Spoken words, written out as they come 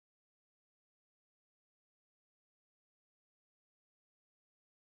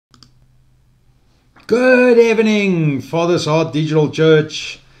Good evening, Father's Heart Digital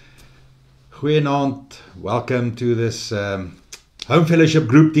Church. Goeienaand. Welcome to this home fellowship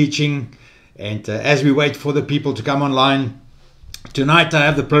group teaching. And as we wait for the people to come online, tonight I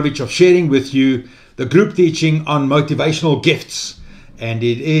have the privilege of sharing with you the group teaching on motivational gifts. And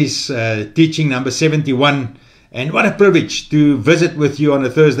it is teaching number 71. And what a privilege to visit with you on a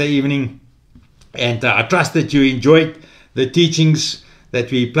Thursday evening. And I trust that you enjoyed the teachings that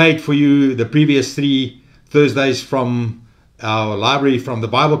we played for you the previous 3 Thursdays from our library from the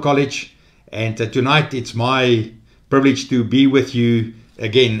Bible College. And tonight it's my privilege to be with you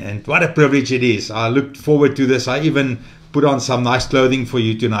again. And what a privilege it is. I looked forward to this. I even put on some nice clothing for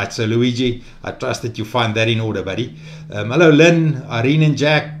you tonight. So Luigi, I trust that you find that in order, buddy. Hello Lynn, Irene and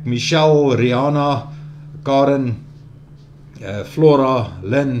Jack, Michelle, Rihanna, Karen, Flora,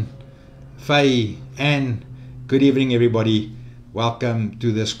 Lynn, Faye, Anne. Good evening, everybody. Welcome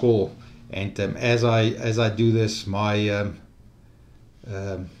to this call. And as I do this, my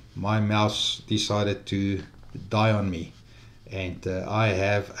my mouse decided to die on me, and I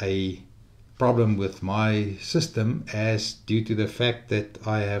have a problem with my system as due to the fact that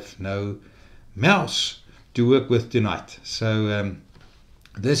I have no mouse to work with tonight. So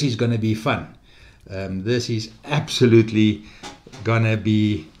this is going to be fun. This is absolutely gonna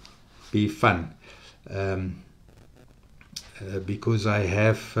be fun. Because I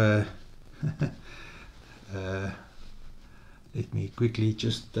have let me quickly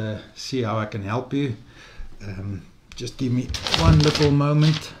just see how I can help you. Just give me one little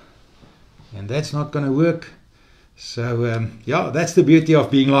moment, and that's not going to work. So yeah, that's the beauty of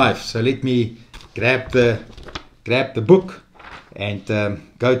being live. So let me grab the book and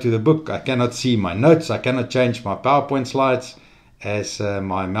go to the book. I cannot see my notes. I cannot change my PowerPoint slides as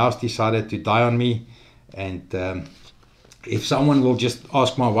my mouse decided to die on me. And if someone will just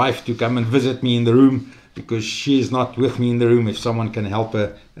ask my wife to come and visit me in the room, because she is not with me in the room, if someone can help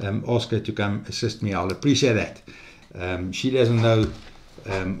her, ask her to come assist me, I'll appreciate that. She doesn't know,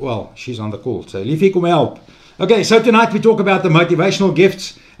 well, she's on the call, so Liefie, kom help. Okay, so tonight we talk about the motivational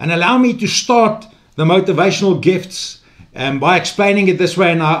gifts, and allow me to start the motivational gifts by explaining it this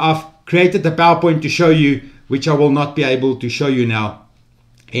way. And I've created the PowerPoint to show you, which I will not be able to show you now,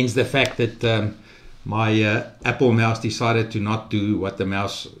 hence the fact that my Apple mouse decided to not do what the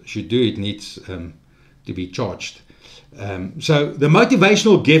mouse should do. It needs to be charged. So the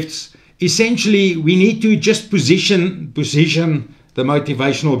motivational gifts, essentially we need to just position the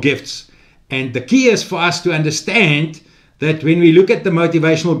motivational gifts. And the key is for us to understand that when we look at the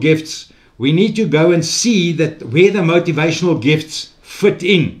motivational gifts, we need to go and see that where the motivational gifts fit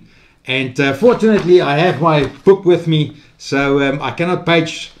in. And fortunately I have my book with me, so I cannot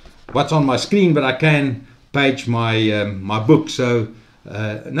page what's on my screen, but I can page my my book. So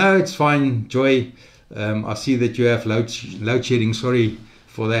no, it's fine, Joy. I see that you have load shedding. Sorry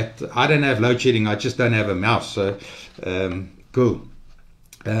for that. I don't have load shedding. I just don't have a mouse. So cool.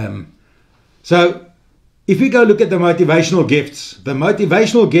 So if we go look at the motivational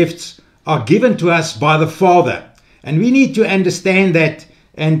gifts are given to us by the Father, and we need to understand that.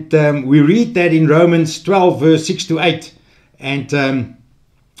 And we read that in Romans 12 verse 6 to 8. And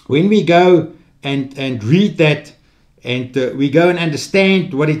when we go and read that, and we go and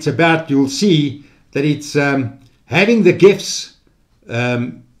understand what it's about, you'll see that it's having the gifts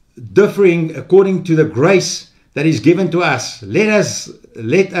differing according to the grace that is given to us. Let us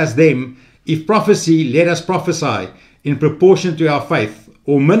them, if prophecy, let us prophesy in proportion to our faith,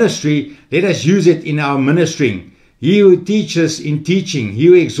 or ministry, let us use it in our ministering. He who teaches in teaching, he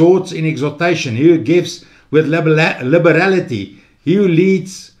who exhorts in exhortation, he who gives with liberality, he who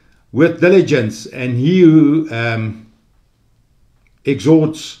leads with diligence, and he who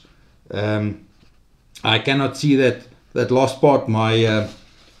exhorts. I cannot see that last part. My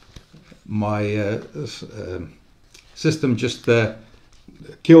system just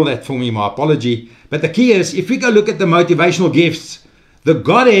killed that for me. My apology. But the key is, if we go look at the motivational gifts, the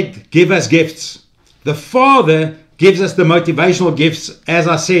Godhead give us gifts. The Father gives us the motivational gifts. As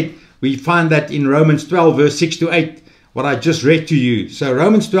I said, we find that in Romans 12 verse 6 to 8. What I just read to you. So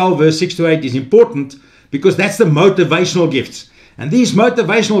Romans 12 verse 6 to 8 is important because that's the motivational gifts. And these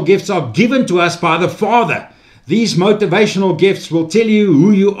motivational gifts are given to us by the Father. These motivational gifts will tell you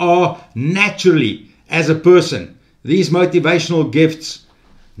who you are naturally as a person. These motivational gifts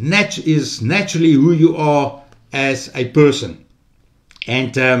is naturally who you are as a person.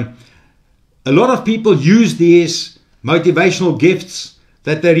 And a lot of people use these motivational gifts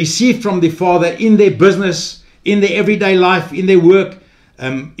that they receive from the Father in their business, in their everyday life, in their work.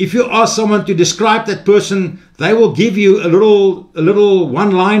 If you ask someone to describe that person, they will give you a little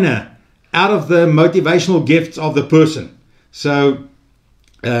one-liner out of the motivational gifts of the person. So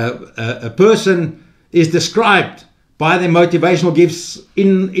a person is described by their motivational gifts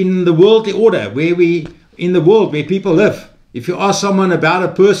in the worldly order, in the world where people live. If you ask someone about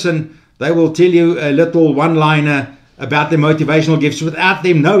a person, they will tell you a little one-liner about their motivational gifts without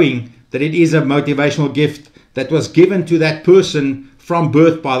them knowing that it is a motivational gift that was given to that person from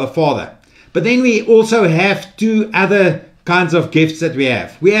birth by the Father. But then we also have two other kinds of gifts that we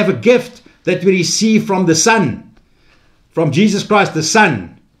have. We have a gift that we receive from the Son, from Jesus Christ the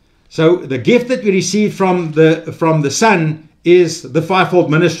Son. So the gift that we receive from the Son is the fivefold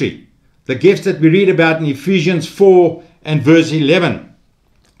ministry. The gifts that we read about in Ephesians 4 and verse 11.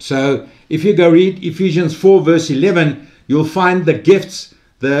 So if you go read Ephesians 4 verse 11, you'll find the gifts,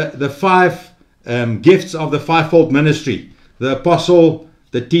 the five gifts of the fivefold ministry. The apostle,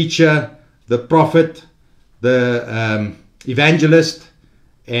 the teacher, the prophet, the evangelist,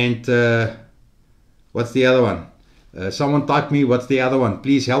 and what's the other one? Someone type me, what's the other one?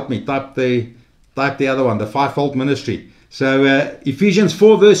 Please help me. Type the other one, the fivefold ministry. So Ephesians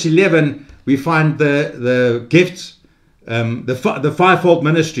 4 verse 11, we find the gifts, the fivefold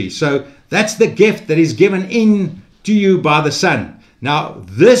ministry. So that's the gift that is given in to you by the Son. Now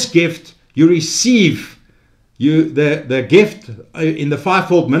this gift you receive, the gift in the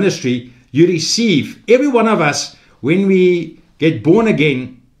fivefold ministry, you receive, every one of us, when we get born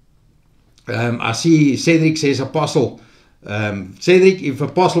again. I see Cedric says apostle. Cedric, if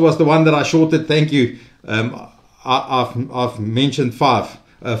apostle was the one that I shorted, thank you. I've mentioned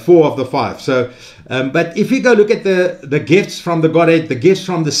four of the five. So, but if you go look at the gifts from the Godhead, the gifts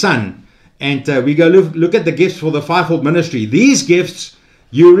from the Son, and we go look at the gifts for the fivefold ministry, these gifts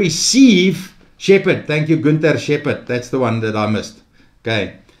you receive. Shepherd, thank you, Gunther Shepherd. That's the one that I missed.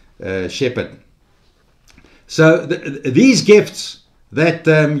 Okay, Shepherd. So these gifts that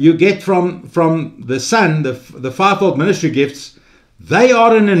you get from the Son, the fivefold ministry gifts, they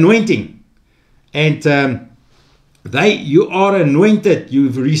are an anointing, and you are anointed.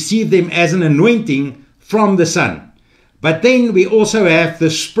 You've received them as an anointing from the Son. But then we also have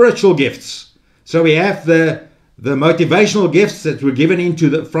the spiritual gifts. So we have the motivational gifts that were given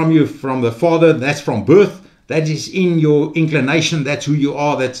from the Father. That's from birth. That is in your inclination. That's who you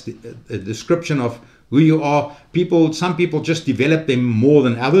are. That's the description of who you are. Some people just develop them more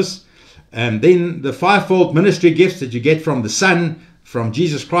than others. And then the fivefold ministry gifts that you get from the Son, from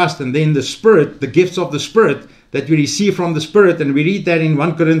Jesus Christ, and then the Spirit, the gifts of the Spirit that we receive from the Spirit. And we read that in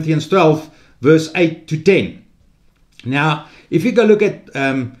 1 Corinthians 12, verse 8 to 10. Now, if you go look at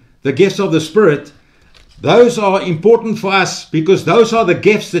the gifts of the Spirit, those are important for us because those are the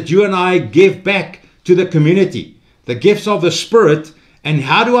gifts that you and I give back to the community. The gifts of the Spirit. And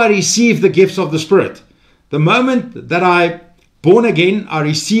how do I receive the gifts of the Spirit? The moment that I born again, I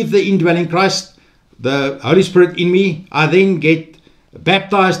receive the indwelling Christ, the Holy Spirit in me. I then get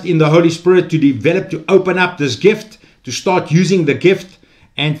baptized in the Holy Spirit to develop, to open up this gift, to start using the gift.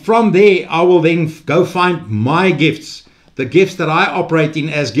 And from there, I will then go find my gifts, the gifts that I operate in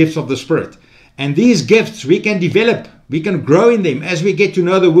as gifts of the Spirit. And these gifts we can develop, we can grow in them as we get to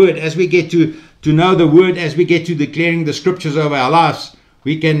know the Word, as we get to know the Word, as we get to declaring the Scriptures over our lives.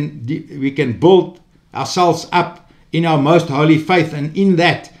 We can build ourselves up in our most holy faith, and in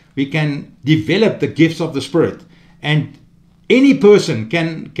that we can develop the gifts of the Spirit. And any person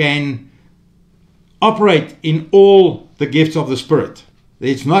can operate in all the gifts of the Spirit.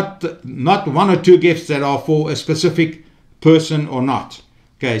 It's not one or two gifts that are for a specific person or not.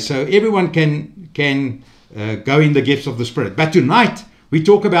 Okay, so everyone can go in the gifts of the Spirit. But tonight we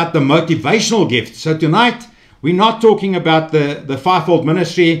talk about the motivational gifts. So tonight we're not talking about the fivefold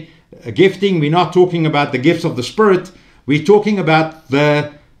ministry gifting. We're not talking about the gifts of the Spirit. We're talking about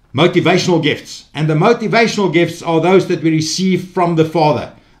the motivational gifts. And the motivational gifts are those that we receive from the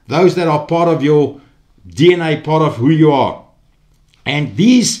Father. Those that are part of your DNA, part of who you are. And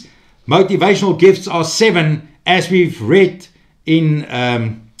these motivational gifts are 7, as we've read in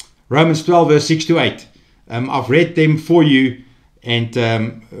Romans 12, verse 6 to 8. I've read them for you, and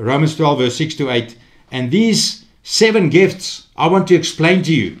Romans 12, verse 6 to 8. And these 7 gifts I want to explain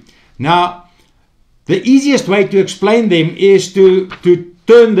to you. Now, the easiest way to explain them is to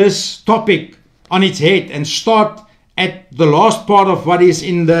turn this topic on its head and start at the last part of what is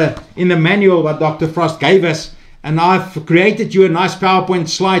in the manual what Dr. Frost gave us. And I've created you a nice PowerPoint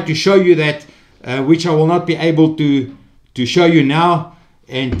slide to show you that, which I will not be able to show you now.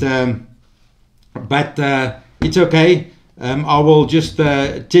 And but it's okay. I will just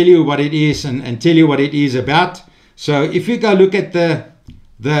tell you what it is and tell you what it is about. So if you go look at the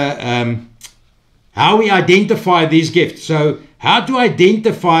how we identify these gifts. So how to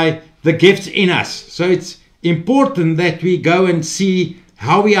identify the gifts in us. So it's important that we go and see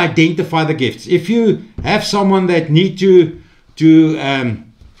how we identify the gifts. If you have someone that need to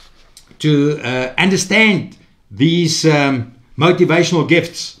understand these motivational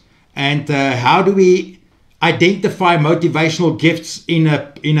gifts, and how do we identify motivational gifts in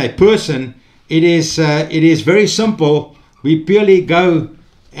a person, it is very simple. We purely go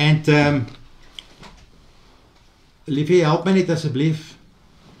and liefie, help my net asseblief.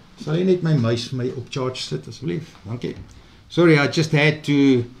 Sal jy net my muis vir my op charge sit asseblief? Dankie. Sorry, I just had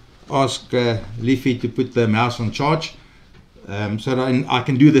to ask Liefie to put the mouse on charge, so that I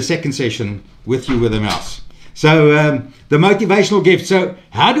can do the second session with you with the mouse. So the motivational gift. So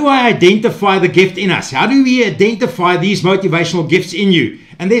how do I identify the gift in us? How do we identify these motivational gifts in you?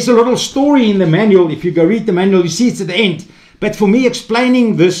 And there's a little story in the manual. If you go read the manual, you see it's at the end. But for me,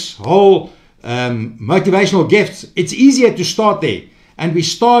 explaining this whole motivational gifts, it's easier to start there. And we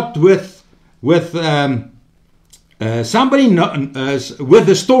start with somebody with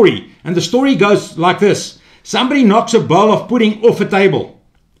the story. And the story goes like this. Somebody knocks a bowl of pudding off a table.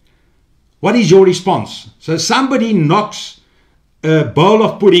 What is your response? So somebody knocks a bowl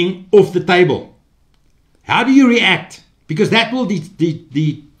of pudding off the table. How do you react? Because that will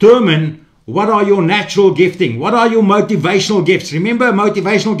determine what are your natural gifting. What are your motivational gifts? Remember, a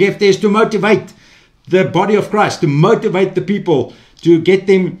motivational gift is to motivate the body of Christ, to motivate the people, to get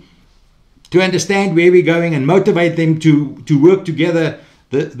them to understand where we're going and motivate them to work together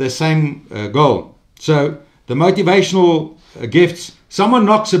the same goal. So the motivational gifts, someone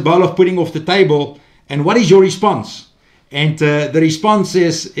knocks a bowl of pudding off the table, and what is your response? And the response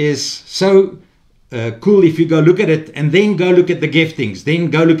is so cool if you go look at it, and then go look at the giftings, then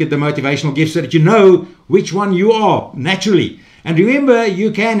go look at the motivational gifts, so that you know which one you are naturally. And remember,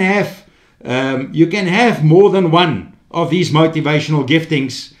 you can have more than one of these motivational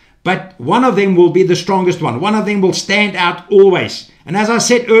giftings, but one of them will be the strongest one. One of them will stand out always. And as I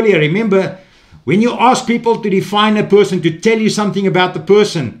said earlier, remember, when you ask people to define a person, to tell you something about the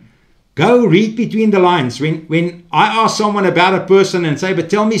person, go read between the lines. When I ask someone about a person and say, but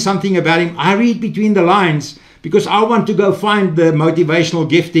tell me something about him, I read between the lines, because I want to go find the motivational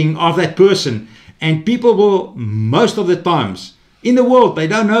gifting of that person. And people will, most of the times, in the world, they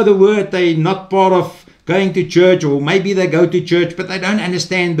don't know the word, they're not part of going to church, or maybe they go to church, but they don't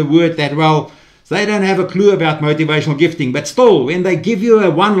understand the word that well. So they don't have a clue about motivational gifting. But still, when they give you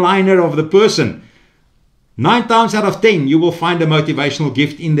a one-liner of the person, 9 times out of 10, you will find a motivational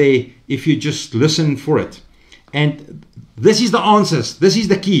gift in there if you just listen for it. And this is the answers. This is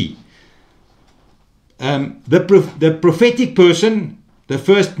the key. The prophetic person, the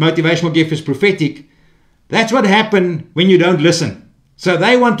first motivational gift is prophetic. That's what happened when you don't listen. So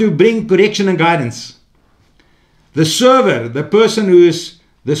they want to bring correction and guidance. The server, the person who is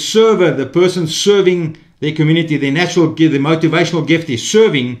the server, the person serving their community, their natural gift, the motivational gift is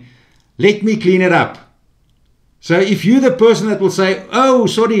serving. Let me clean it up. So if you're the person that will say, oh,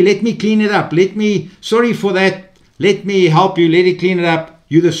 sorry, let me clean it up. Sorry for that. Let me help you. Let it clean it up.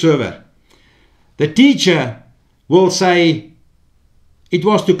 You're the server. The teacher will say, it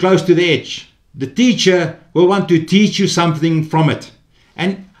was too close to the edge. The teacher will want to teach you something from it.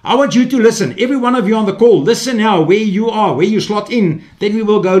 And I want you to listen. Every one of you on the call, listen now where you are, where you slot in. Then we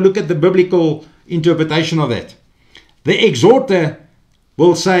will go look at the biblical interpretation of that. The exhorter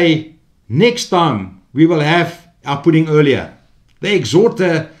will say, next time we will have our pudding earlier. The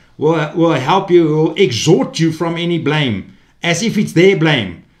exhorter will help you, will exhort you from any blame, as if it's their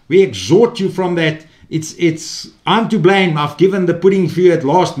blame. We exhort you from that. I'm to blame. I've given the pudding for you at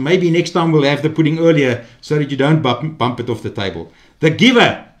last. Maybe next time we'll have the pudding earlier so that you don't bump it off the table. The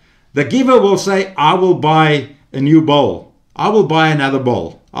giver will say, I will buy a new bowl. I will buy another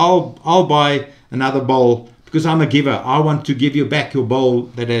bowl. I'll buy another bowl because I'm a giver. I want to give you back your bowl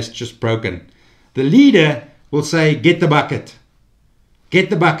that has just broken. The leader will say, get the bucket. Get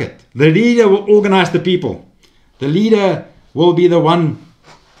the bucket. The leader will organize the people. The leader will be the one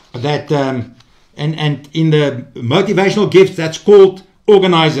that, and in the motivational gifts, that's called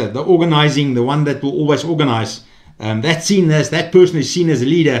organizer. The organizing, the one that will always organize. That person is seen as a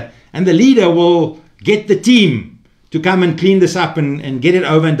leader. And the leader will get the team to come and clean this up and get it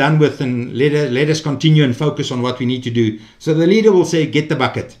over and done with, and let us continue and focus on what we need to do. So the leader will say, get the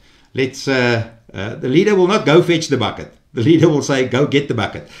bucket. The leader will not go fetch the bucket. The leader will say, go get the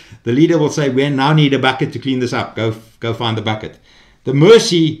bucket. The leader will say, we now need a bucket to clean this up. Go find the bucket. The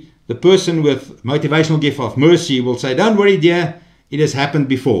mercy, the person with motivational gift of mercy will say, don't worry, dear, it has happened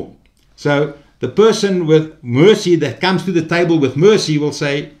before. So the person with mercy that comes to the table with mercy will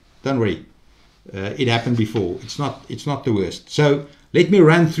say, don't worry, it happened before. It's not the worst. So let me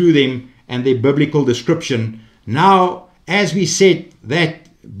run through them and their biblical description. Now, as we said that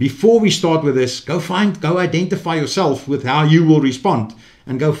before we start with this, go identify yourself with how you will respond,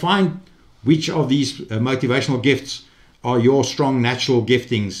 and go find which of these motivational gifts are your strong natural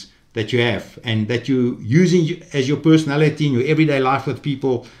giftings that you have and that you using as your personality in your everyday life with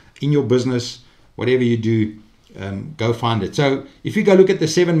people, in your business, whatever you do. Go find it. So if you go look at the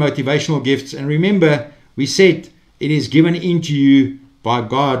 7 motivational gifts, and remember, we said it is given into you by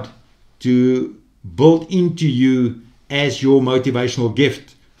God to build into you as your motivational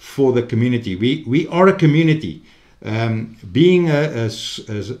gift for the community. We are a community. Being a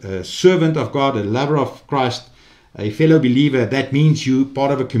servant of God, a lover of Christ, a fellow believer, that means you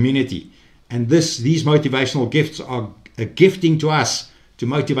part of a community. And these motivational gifts are a gifting to us to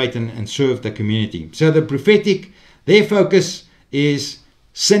motivate and serve the community. So the prophetic, their focus is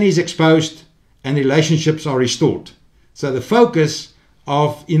sin is exposed and relationships are restored. So the focus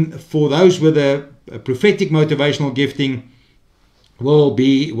for those with a prophetic motivational gifting will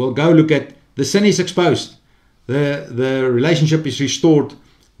go look at the sin is exposed, the relationship is restored.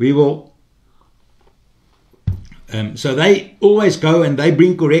 We will so they always go and they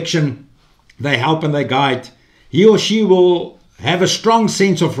bring correction, they help and they guide. He or she will have a strong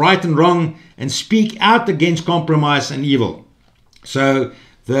sense of right and wrong and speak out against compromise and evil. So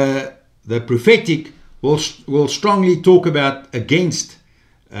the prophetic will strongly talk about against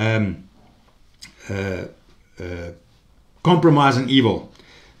compromise and evil.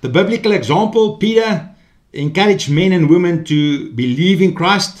 The biblical example, Peter encouraged men and women to believe in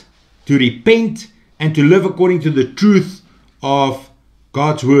Christ, to repent, and to live according to the truth of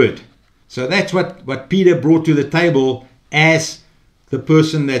God's word. So that's what Peter brought to the table as the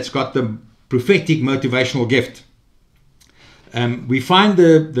person that's got the prophetic motivational gift. We find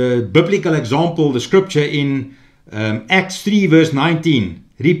the biblical example, the scripture in Acts 3 verse 19.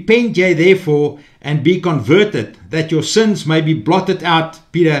 Repent ye therefore and be converted, that your sins may be blotted out,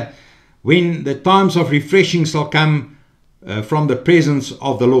 Peter, when the times of refreshing shall come from the presence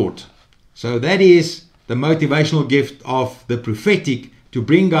of the Lord. So that is the motivational gift of the prophetic, to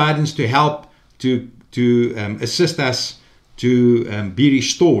bring guidance, to help, to assist us to be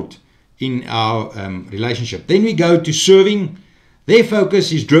restored in our relationship. Then we go to serving. Their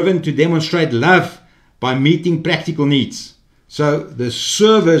focus is driven to demonstrate love by meeting practical needs. So the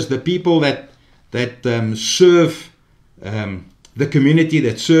servers, the people that serve the community,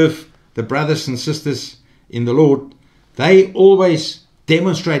 that serve the brothers and sisters in the Lord, they always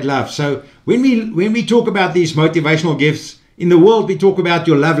demonstrate love. So when we talk about these motivational gifts, in the world we talk about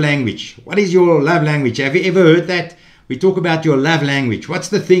your love language. What is your love language? Have you ever heard that? We talk about your love language. What's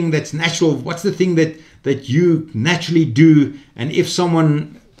the thing that's natural? What's the thing that you naturally do? And if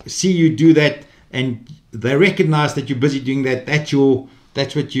someone see you do that and they recognize that you're busy doing that,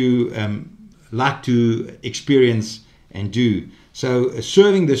 that's what you like to experience and do. So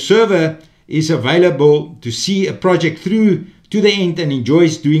serving, the server is available to see a project through to the end and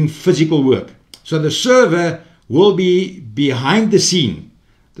enjoys doing physical work. So the server will be behind the scene.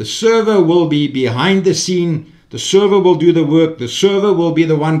 The server will be behind the scene. The server will do the work. The server will be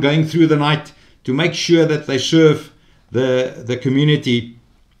the one going through the night to make sure that they serve the community.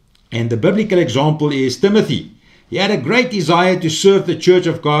 And the biblical example is Timothy. He had a great desire to serve the church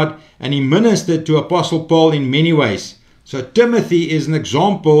of God, and he ministered to Apostle Paul in many ways. So Timothy is an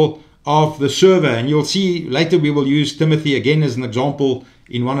example of the server, and you'll see later we will use Timothy again as an example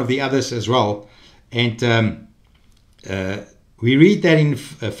in one of the others as well. And we read that in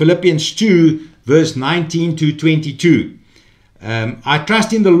Philippians 2 verse 19 to 22. I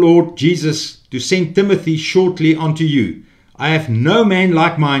trust in the Lord Jesus to send Timothy shortly unto you. I have no man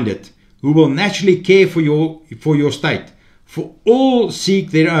like-minded who will naturally care for your state. For all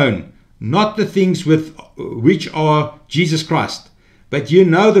seek their own, not the things which are Jesus Christ. But you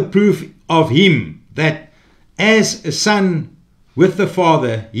know the proof of him, that as a son with the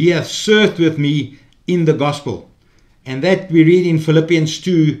Father, he hath served with me in the gospel. And that we read in Philippians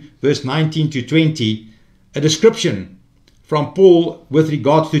 2 verse 19 to 20, a description from Paul with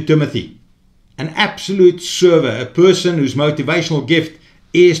regards to Timothy. An absolute server, a person whose motivational gift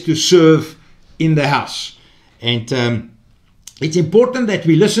is to serve in the house. And it's important that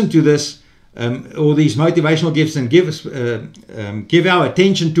we listen to this, all these motivational gifts, and give our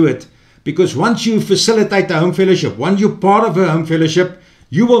attention to it, because once you facilitate a home fellowship, once you're part of a home fellowship,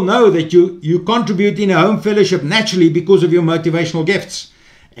 you will know that you contribute in a home fellowship naturally because of your motivational gifts.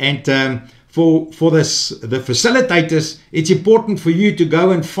 And for the facilitators, it's important for you to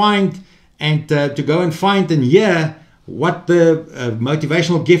go and find and hear what the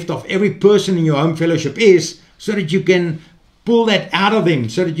motivational gift of every person in your home fellowship is, so that you can pull that out of them,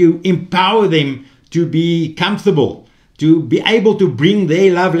 so that you empower them to be comfortable, to be able to bring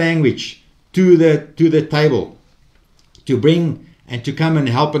their love language to the table, to bring and to come and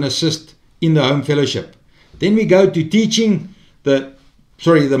help and assist in the home fellowship. Then we go to teaching, the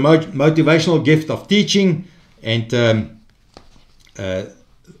motivational gift of teaching, and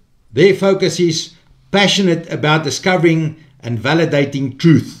their focus is passionate about discovering and validating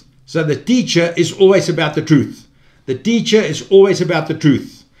truth. So the teacher is always about the truth. The teacher is always about the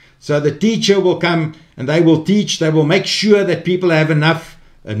truth. So the teacher will come and they will teach. They will make sure that people have enough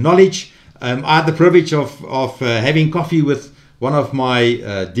knowledge. I had the privilege of having coffee with one of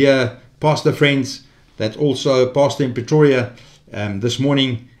my dear pastor friends that also pastor in Pretoria this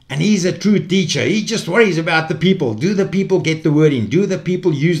morning. And he's a true teacher. He just worries about the people. Do the people get the word in? Do the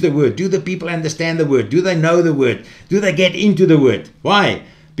people use the word? Do the people understand the word? Do they know the word? Do they get into the word? Why?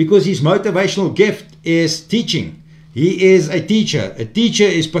 Because his motivational gift is teaching. He is a teacher. A teacher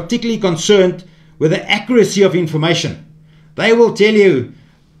is particularly concerned with the accuracy of information. They will tell you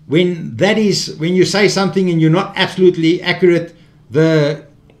when you say something and you're not absolutely accurate, the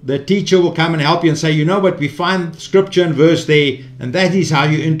teacher will come and help you and say, you know what, we find scripture and verse there, and that is how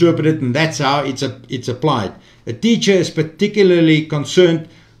you interpret it, and that's how it's applied. A teacher is particularly concerned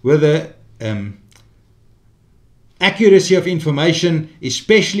with the accuracy of information,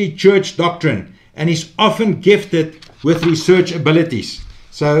 especially church doctrine, and is often gifted with research abilities.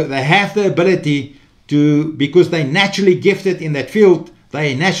 So they have the ability to, because they're naturally gifted in that field,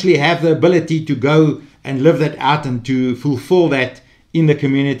 they naturally have the ability to go and live that out and to fulfill that in the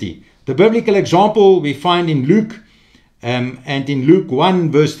community. The biblical example we find in Luke, and in Luke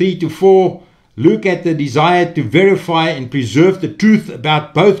 1 verse 3 to 4, Luke had the desire to verify and preserve the truth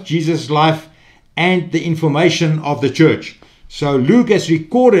about both Jesus' life and the information of the church. So Luke has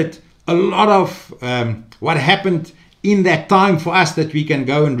recorded a lot of what happened in that time for us, that we can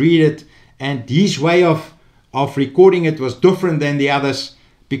go and read it. And his way of recording it was different than the others,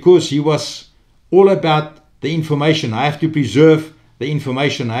 because he was all about the information. I have to preserve the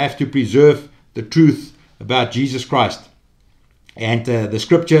information. I have to preserve the truth about Jesus Christ. And the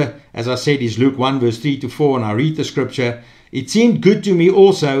scripture, as I said, is Luke 1 verse 3 to 4. And I read the scripture. It seemed good to me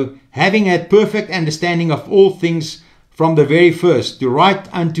also, having had perfect understanding of all things from the very first, to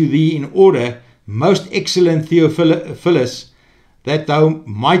write unto thee in order, most excellent Theophilus, that thou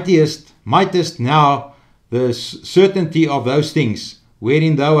mightest now the certainty of those things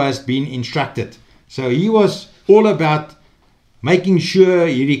wherein thou hast been instructed. So he was all about making sure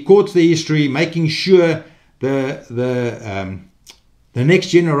he records the history, making sure the next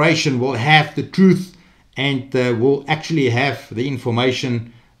generation will have the truth and will actually have the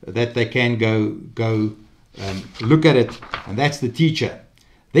information that they can go look at it. And that's the teacher.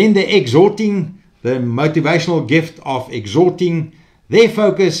 Then the exhorting, the motivational gift of exhorting. Their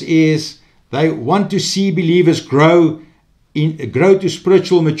focus is they want to see believers grow to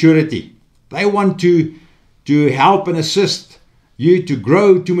spiritual maturity. They want to help and assist you to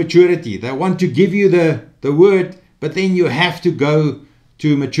grow to maturity. They want to give you the word, but then you have to go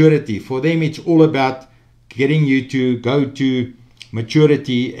to maturity. For them, it's all about getting you to go to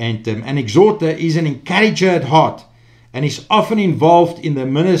maturity. And an exhorter is an encourager at heart, and is often involved in the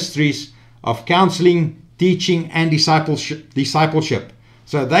ministries of counseling, teaching, and discipleship.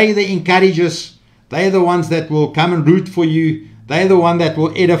 So they're the encouragers. They're the ones that will come and root for you. They're the one that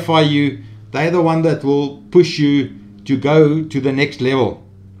will edify you. They're the one that will push you to go to the next level.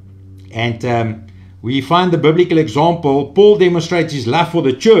 And we find the biblical example. Paul demonstrates his love for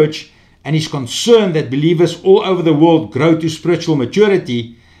the church and is concerned that believers all over the world grow to spiritual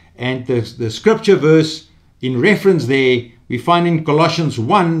maturity. And the scripture verse in reference there, we find in Colossians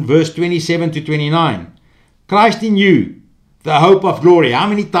 1 verse 27 to 29. Christ in you, the hope of glory. How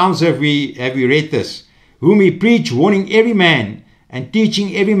many times have we read this? Whom we preach, warning every man and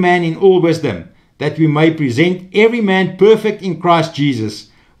teaching every man in all wisdom, that we may present every man perfect in Christ Jesus,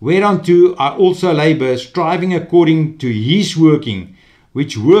 whereunto I also labor, striving according to his working,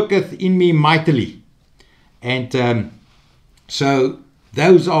 which worketh in me mightily. And so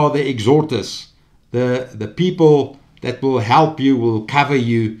those are the exhorters, the people that will help you, will cover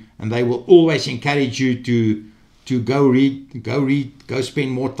you, and they will always encourage you to go read, go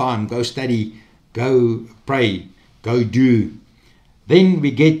spend more time, go study, go pray, go do. Then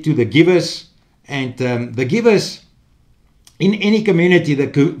we get to the givers, and the givers in any community,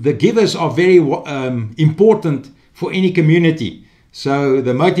 the givers are very important for any community. So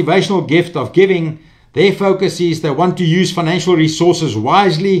the motivational gift of giving, their focus is they want to use financial resources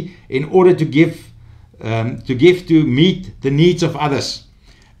wisely in order to give to meet the needs of others.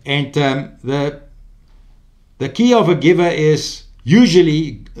 And the the key of a giver is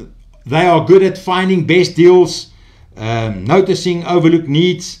usually they are good at finding best deals, noticing overlooked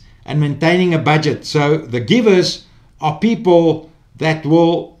needs, and maintaining a budget. So the givers are people that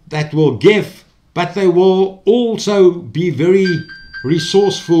will give, but they will also be very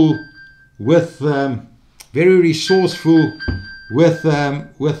resourceful with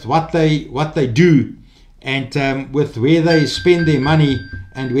what they do, and with where they spend their money,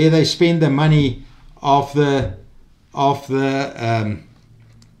 and where they spend the money of the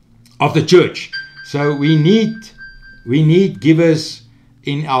church. So we need givers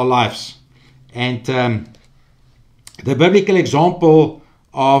in our lives. And the biblical example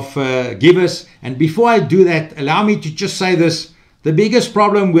of givers, and before I do that, allow me to just say this: the biggest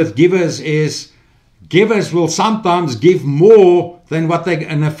problem with givers is givers will sometimes give more than what they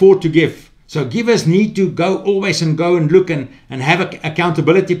can afford to give. So givers need to go and look and have an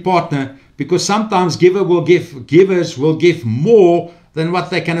accountability partner, because sometimes givers will give more than what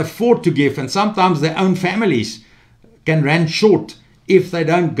they can afford to give, and sometimes their own families can run short if they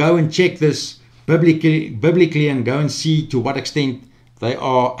don't go and check this biblically and go and see to what extent they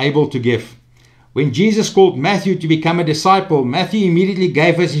are able to give. When Jesus called Matthew to become a disciple, Matthew immediately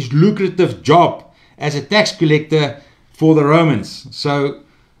gave us his lucrative job as a tax collector for the Romans. So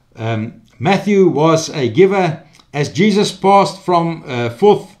Matthew was a giver. As Jesus passed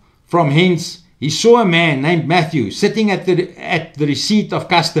forth from hence, he saw a man named Matthew sitting at the receipt of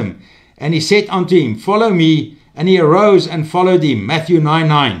custom, and he said unto him, Follow me. And he arose and followed him. Matthew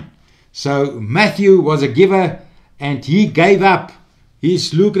 9:9. So Matthew was a giver, and he gave up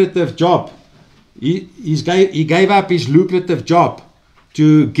his lucrative job. He gave up his lucrative job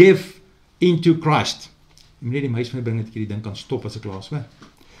to give into Christ.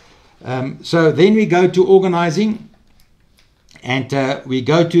 So then we go to organizing, and we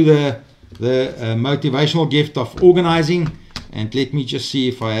go to the motivational gift of organizing. And let me just see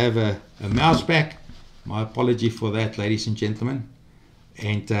if I have a mouse back. My apology for that, ladies and gentlemen.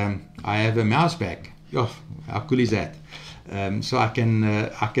 And I have a mouse back. Oh, how cool is that? So I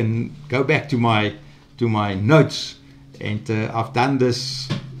can go back to my notes, and I've done this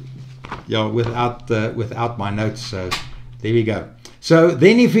without my notes. So there we go. So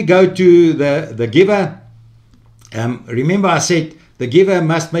then if we go to the giver, remember I said the giver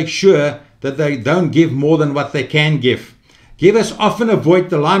must make sure that they don't give more than what they can give. Givers often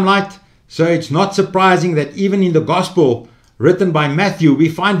avoid the limelight, so it's not surprising that even in the gospel written by Matthew, we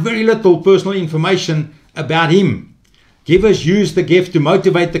find very little personal information about him. Givers use the gift to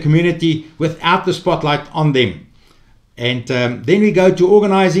motivate the community without the spotlight on them. And then we go to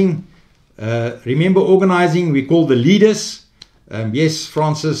organizing. Remember organizing, we call the leaders. Yes,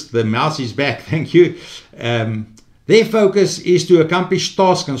 Francis, the mouse is back. Thank you. Their focus is to accomplish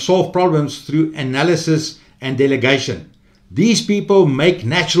tasks and solve problems through analysis and delegation. These people make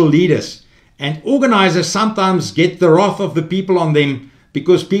natural leaders, and organizers sometimes get the wrath of the people on them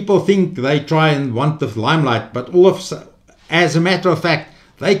because people think they try and want the limelight, but as a matter of fact,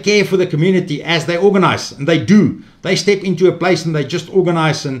 they care for the community as they organize, and they do. They step into a place and they just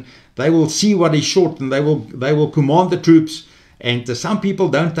organize, and they will see what is short, and they will command the troops, and some people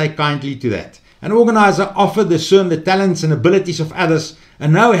don't take kindly to that. An organizer often discern the talents and abilities of others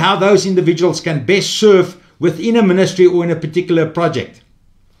and know how those individuals can best serve within a ministry or in a particular project.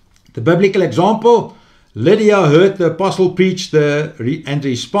 The biblical example: Lydia heard the apostle preach and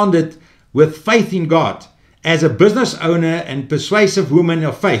responded with faith in God. As a business owner and persuasive woman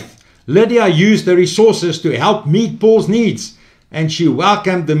of faith, Lydia used the resources to help meet Paul's needs, and she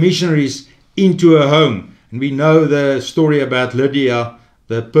welcomed the missionaries into her home. And we know the story about Lydia,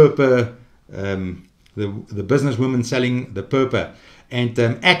 the purple, the businesswoman selling the purple. And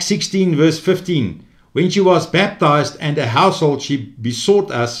Acts 16 verse 15, when she was baptized and a household, she besought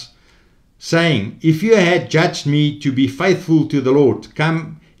us, saying, If you had judged me to be faithful to the Lord,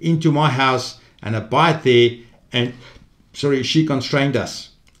 come into my house and abide there. And she constrained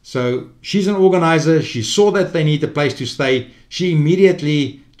us. So she's an organizer. She saw that they need a place to stay. She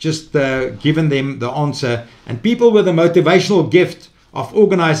immediately just given them the answer. And people with a motivational gift of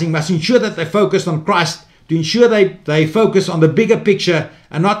organizing must ensure that they focus on Christ, to ensure they focus on the bigger picture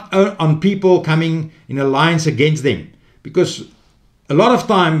and not on people coming in alliance against them. Because a lot of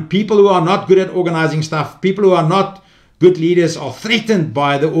time, people who are not good at organizing stuff, people who are not good leaders, are threatened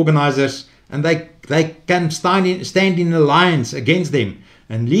by the organizers, and they can stand in alliance against them.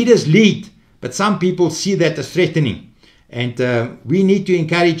 And leaders lead, but some people see that as threatening. And we need to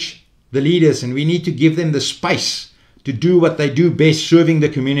encourage the leaders, and we need to give them the space to do what they do best, serving the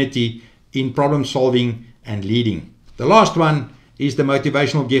community in problem solving and leading. The last one is the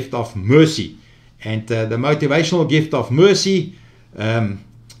motivational gift of mercy. And the motivational gift of mercy,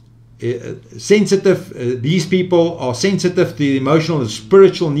 sensitive, these people are sensitive to the emotional and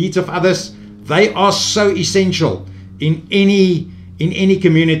spiritual needs of others. They are so essential in any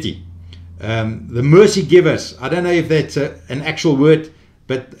community. The mercy givers, I don't know if that's an actual word,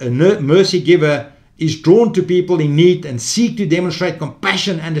 but a mercy giver is drawn to people in need and seek to demonstrate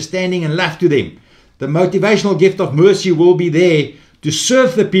compassion, understanding, and love to them. The motivational gift of mercy will be there to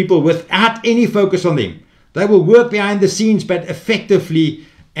serve the people without any focus on them. They will work behind the scenes, but effectively,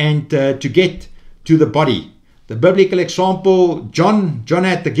 and to get to the body. The biblical example, John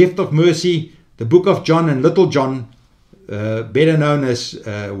had the gift of mercy. The book of John and Little John, better known as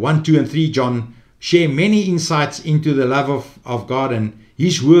 1, 2, and 3 John, share many insights into the love of God and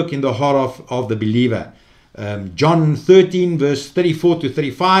His work in the heart of the believer. John 13, verse 34 to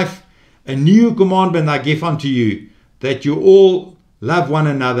 35, a new commandment I give unto you, that you all love one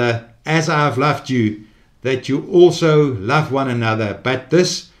another as I have loved you, that you also love one another. But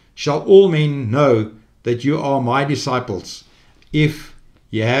this shall all men know that you are my disciples, if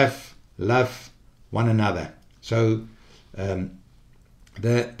you have love one another. So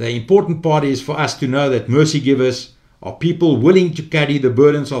the important part is for us to know that mercy givers are people willing to carry the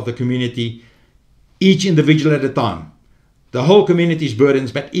burdens of the community, each individual at a time. The whole community's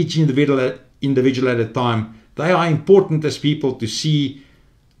burdens, but each individual at a time. They are important as people to see,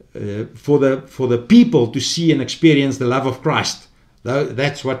 for the people to see and experience the love of Christ.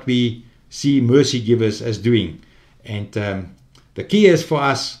 That's what we see mercy givers as doing. And the key is for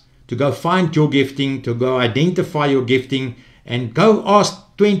us to go find your gifting, to go identify your gifting, and go ask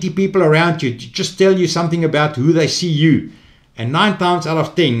 20 people around you to just tell you something about who they see you. And 9 times out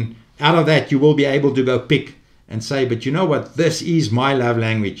of 10, out of that, you will be able to go pick and say, but you know what, this is my love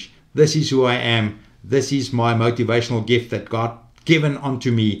language. This is who I am. This is my motivational gift that God given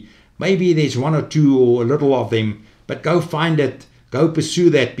unto me. Maybe there's 1 or 2 or a little of them, but go find it, go pursue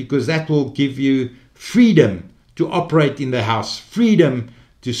that, because that will give you freedom to operate in the house, freedom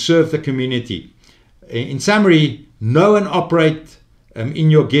to serve the community. In summary, know and operate in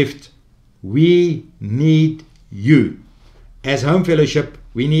your gift. We need you. As Home Fellowship,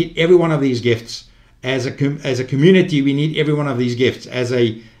 we need every one of these gifts. As a community, we need every one of these gifts. As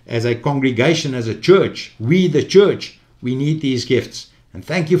a congregation, as a church, we the church, we need these gifts. And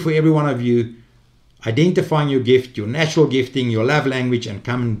thank you for every one of you identifying your gift, your natural gifting, your love language, and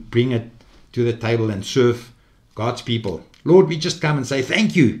come and bring it to the table and serve God's people. Lord, we just come and say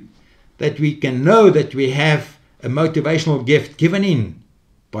thank you that we can know that we have a motivational gift given in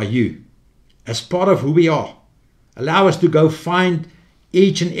by you as part of who we are. Allow us to go find,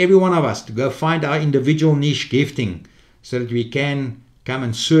 each and every one of us, to go find our individual niche gifting so that we can come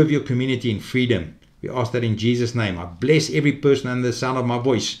and serve your community in freedom. We ask that in Jesus' name. I bless every person under the sound of my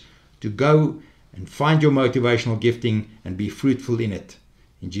voice to go and find your motivational gifting and be fruitful in it.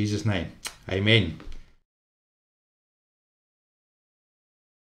 In Jesus' name, amen.